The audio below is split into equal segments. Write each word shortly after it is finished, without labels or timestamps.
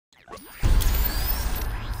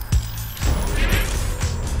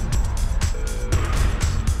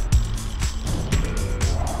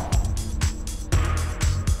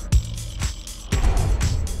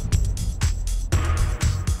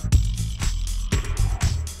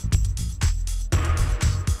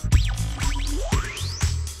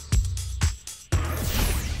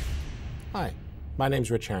My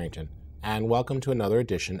name's Rich Harrington, and welcome to another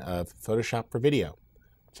edition of Photoshop for Video.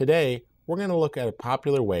 Today, we're going to look at a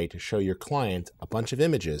popular way to show your client a bunch of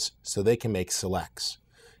images so they can make selects.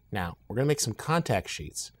 Now, we're going to make some contact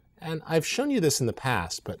sheets, and I've shown you this in the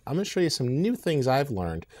past, but I'm going to show you some new things I've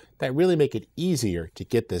learned that really make it easier to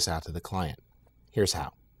get this out to the client. Here's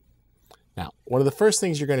how. Now, one of the first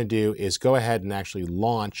things you're going to do is go ahead and actually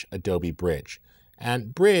launch Adobe Bridge.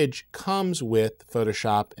 And Bridge comes with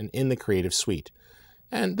Photoshop and in the Creative Suite.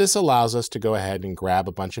 And this allows us to go ahead and grab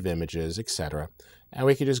a bunch of images, etc. And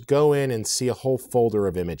we can just go in and see a whole folder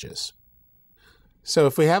of images. So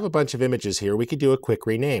if we have a bunch of images here, we could do a quick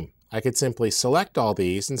rename. I could simply select all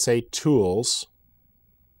these and say Tools,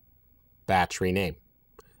 Batch Rename.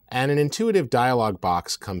 And an intuitive dialog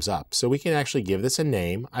box comes up. So we can actually give this a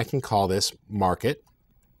name. I can call this Market,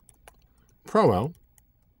 Promo,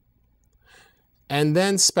 and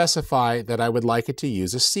then specify that I would like it to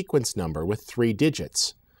use a sequence number with 3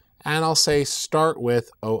 digits. And I'll say start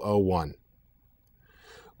with 001.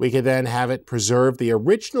 We could then have it preserve the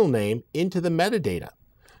original name into the metadata.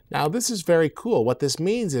 Now this is very cool. What this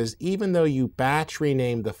means is even though you batch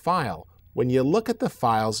rename the file, when you look at the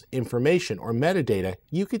file's information or metadata,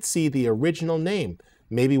 you could see the original name,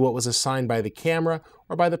 maybe what was assigned by the camera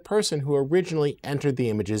or by the person who originally entered the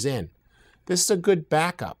images in. This is a good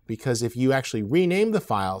backup because if you actually rename the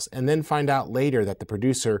files and then find out later that the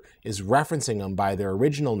producer is referencing them by their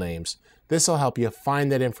original names, this will help you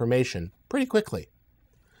find that information pretty quickly.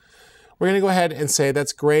 We're going to go ahead and say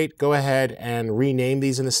that's great, go ahead and rename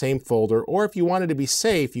these in the same folder, or if you wanted to be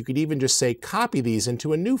safe, you could even just say copy these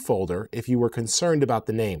into a new folder if you were concerned about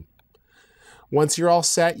the name. Once you're all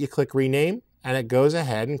set, you click rename and it goes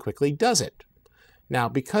ahead and quickly does it. Now,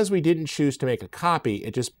 because we didn't choose to make a copy,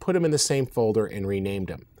 it just put them in the same folder and renamed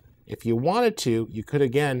them. If you wanted to, you could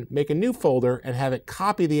again make a new folder and have it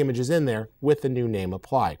copy the images in there with the new name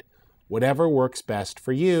applied. Whatever works best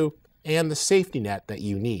for you and the safety net that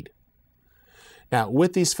you need. Now,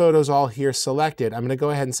 with these photos all here selected, I'm going to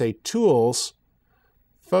go ahead and say Tools,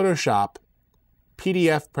 Photoshop,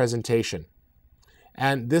 PDF Presentation.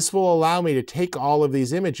 And this will allow me to take all of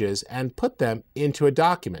these images and put them into a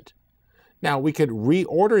document. Now, we could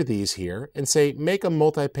reorder these here and say, make a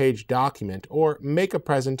multi-page document or make a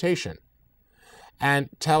presentation. And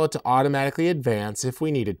tell it to automatically advance if we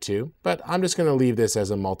needed to, but I'm just going to leave this as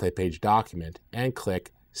a multi-page document and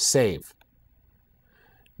click Save.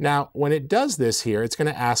 Now, when it does this here, it's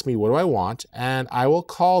going to ask me what do I want, and I will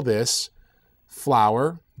call this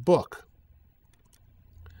Flower Book.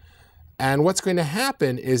 And what's going to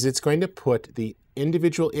happen is it's going to put the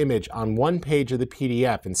individual image on one page of the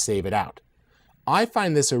PDF and save it out. I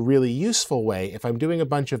find this a really useful way if I'm doing a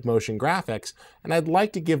bunch of motion graphics and I'd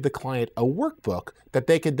like to give the client a workbook that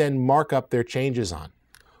they could then mark up their changes on.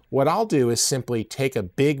 What I'll do is simply take a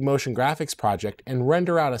big motion graphics project and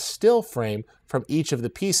render out a still frame from each of the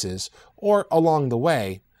pieces or along the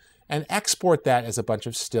way and export that as a bunch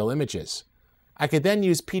of still images. I could then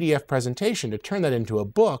use PDF Presentation to turn that into a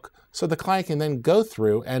book so the client can then go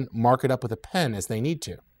through and mark it up with a pen as they need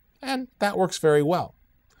to. And that works very well.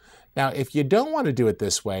 Now, if you don't want to do it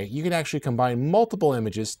this way, you can actually combine multiple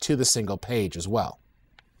images to the single page as well.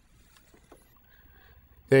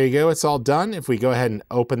 There you go, it's all done. If we go ahead and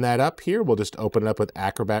open that up here, we'll just open it up with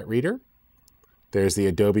Acrobat Reader. There's the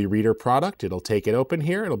Adobe Reader product. It'll take it open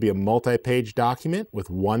here. It'll be a multi-page document with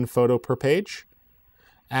 1 photo per page.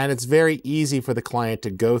 And it's very easy for the client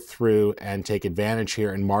to go through and take advantage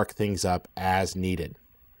here and mark things up as needed.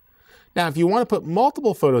 Now, if you want to put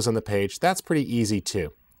multiple photos on the page, that's pretty easy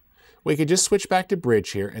too. We could just switch back to Bridge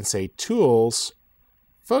here and say Tools,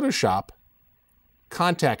 Photoshop,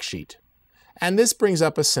 Contact Sheet. And this brings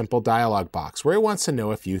up a simple dialog box where it wants to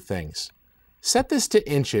know a few things. Set this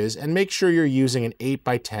to inches and make sure you're using an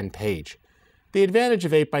 8x10 page. The advantage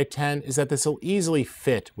of 8x10 is that this will easily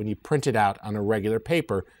fit when you print it out on a regular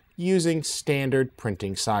paper using standard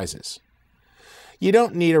printing sizes. You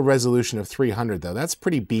don't need a resolution of 300 though, that's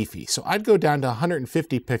pretty beefy, so I'd go down to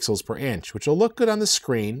 150 pixels per inch, which will look good on the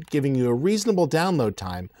screen, giving you a reasonable download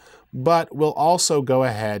time, but will also go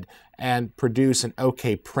ahead and produce an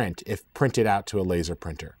okay print if printed out to a laser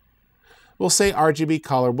printer. We'll say RGB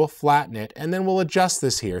color, we'll flatten it, and then we'll adjust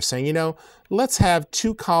this here, saying, you know, let's have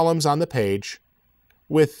 2 columns on the page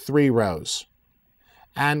with 3 rows.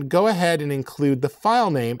 And go ahead and include the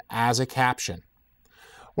file name as a caption.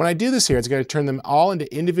 When I do this here, it's going to turn them all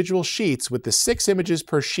into individual sheets with the 6 images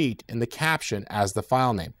per sheet and the caption as the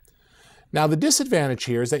file name. Now the disadvantage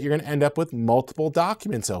here is that you're going to end up with multiple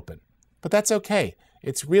documents open, but that's okay.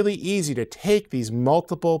 It's really easy to take these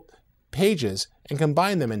multiple pages and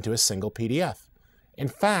combine them into a single PDF. In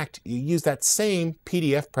fact, you use that same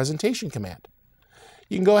PDF presentation command.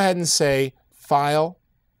 You can go ahead and say File,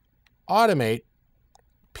 Automate,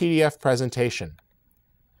 PDF Presentation,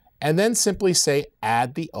 and then simply say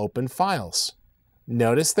Add the open files.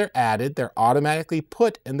 Notice they're added, they're automatically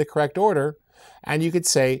put in the correct order, and you could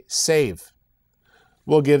say Save.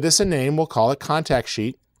 We'll give this a name, we'll call it Contact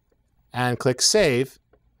Sheet, and click Save,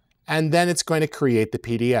 and then it's going to create the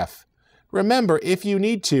PDF. Remember, if you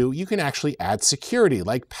need to, you can actually add security,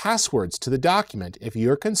 like passwords, to the document if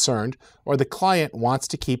you're concerned or the client wants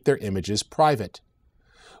to keep their images private.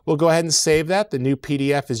 We'll go ahead and save that. The new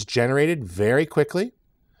PDF is generated very quickly,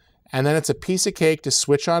 and then it's a piece of cake to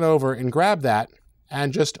switch on over and grab that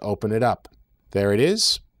and just open it up. There it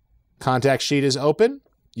is. Contact Sheet is open.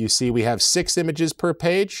 You see we have 6 images per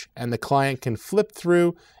page, and the client can flip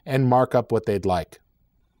through and mark up what they'd like.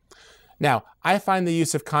 Now, I find the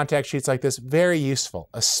use of contact sheets like this very useful,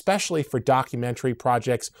 especially for documentary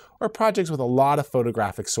projects or projects with a lot of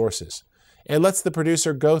photographic sources. It lets the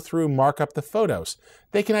producer go through, mark up the photos.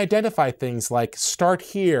 They can identify things like start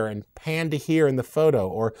here and pan to here in the photo,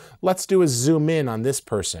 or let's do a zoom in on this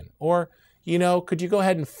person, or, could you go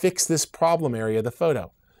ahead and fix this problem area of the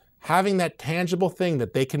photo? Having that tangible thing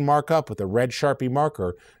that they can mark up with a red Sharpie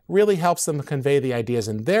marker really helps them convey the ideas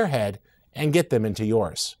in their head and get them into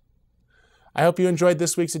yours. I hope you enjoyed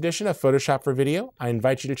this week's edition of Photoshop for Video. I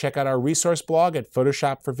invite you to check out our resource blog at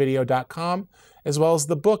photoshopforvideo.com, as well as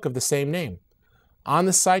the book of the same name. On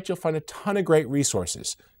the site, you'll find a ton of great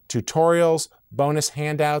resources, tutorials, bonus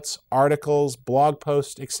handouts, articles, blog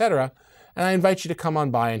posts, etc., and I invite you to come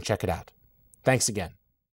on by and check it out. Thanks again.